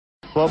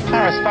Well,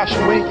 Paris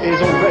Fashion Week is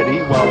already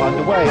well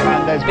underway,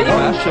 and there's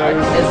one show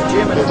that's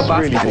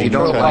really been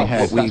turning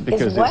heads. That's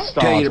because it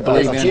stars a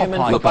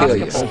basketball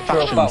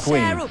fashion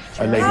queen,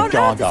 Lady How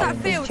does Gaga. that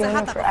feel to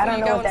have that before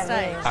you go on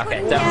stage? Okay,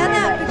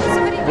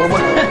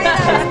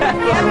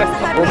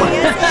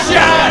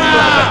 Shut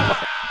up!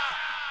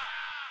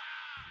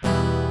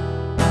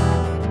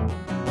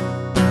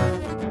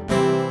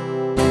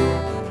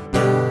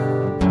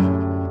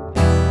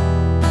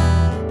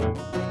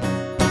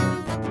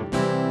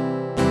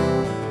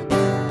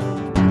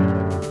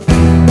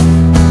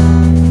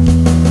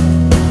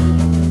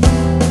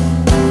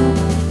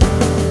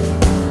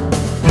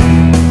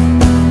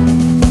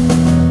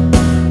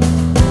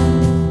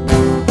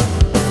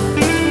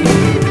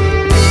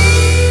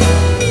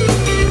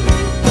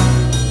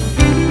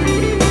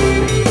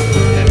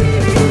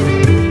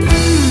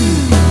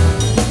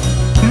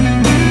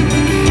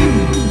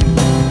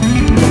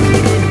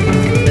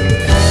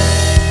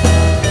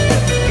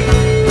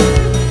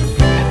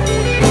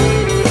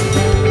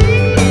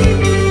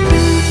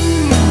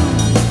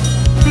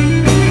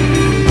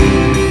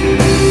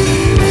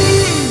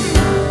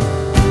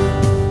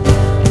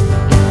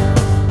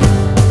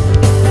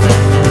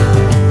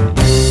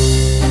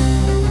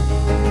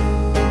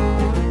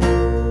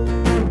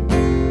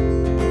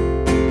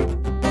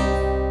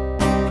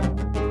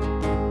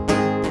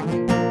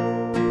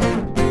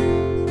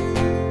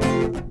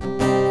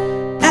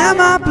 Am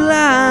I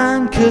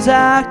blind 'cause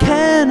I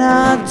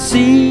cannot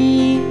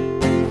see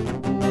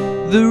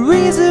the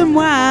reason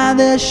why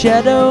there's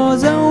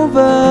shadows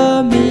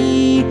over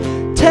me?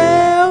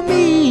 Tell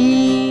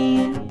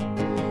me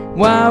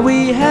why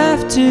we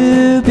have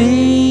to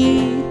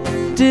be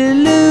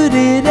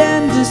deluded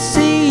and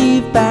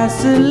deceived by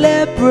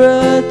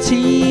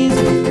celebrities.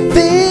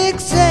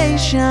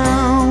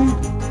 Fixation,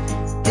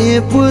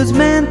 it was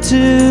meant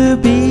to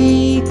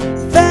be.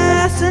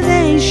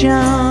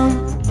 Fascination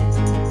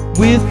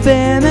with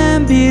fame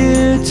and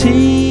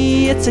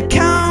beauty, it's a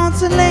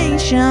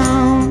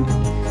consolation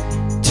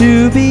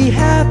to be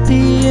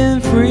happy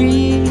and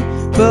free.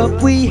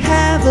 But we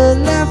have a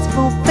lust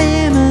for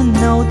fame and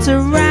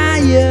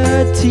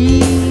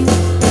notoriety.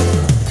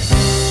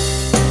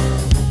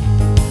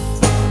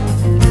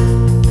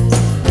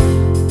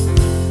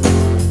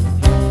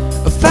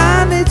 I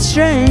find it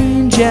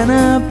strange and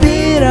a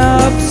bit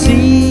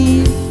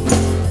obscene,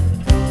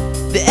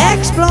 the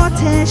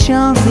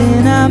exploitations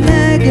in our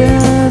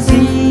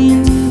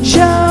magazines.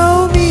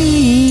 Show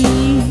me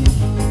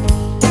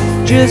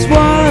just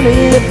what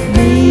it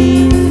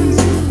means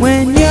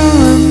when you're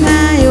a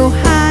mile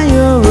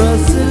higher, a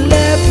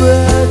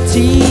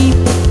celebrity.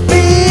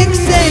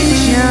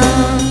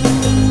 Fixation,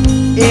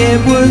 it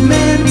was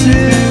meant to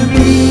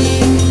be.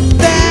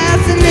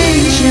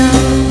 Fascination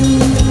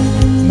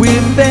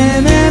with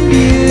fame and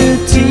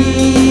beauty,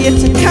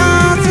 it's a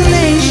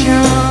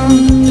consolation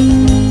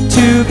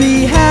to be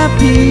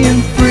happy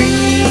and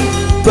free.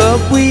 But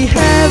we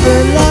have a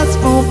lust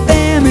for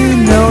fame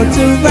and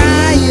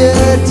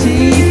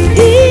notoriety.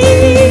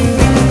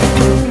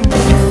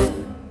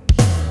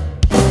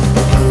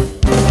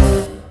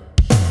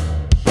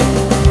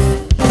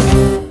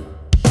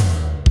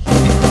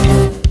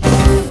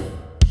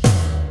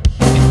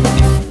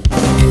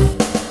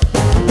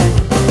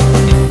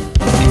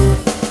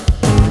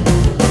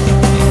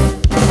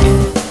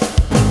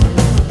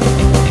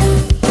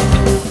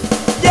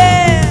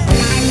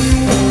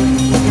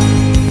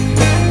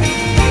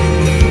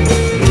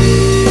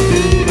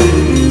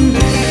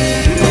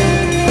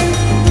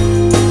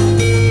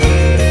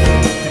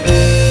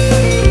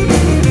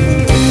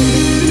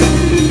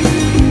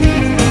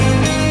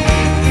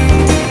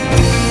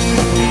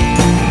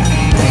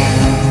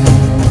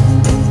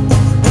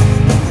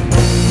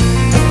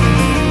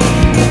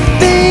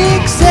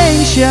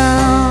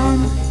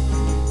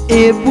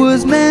 It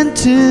was meant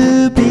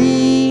to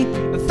be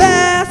a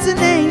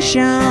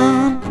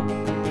fascination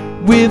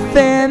with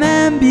fame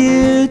and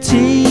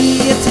beauty.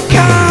 It's a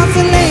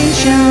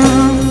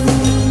consolation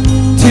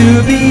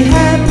to be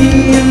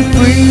happy and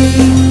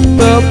free.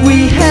 But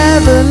we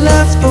have a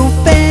lust for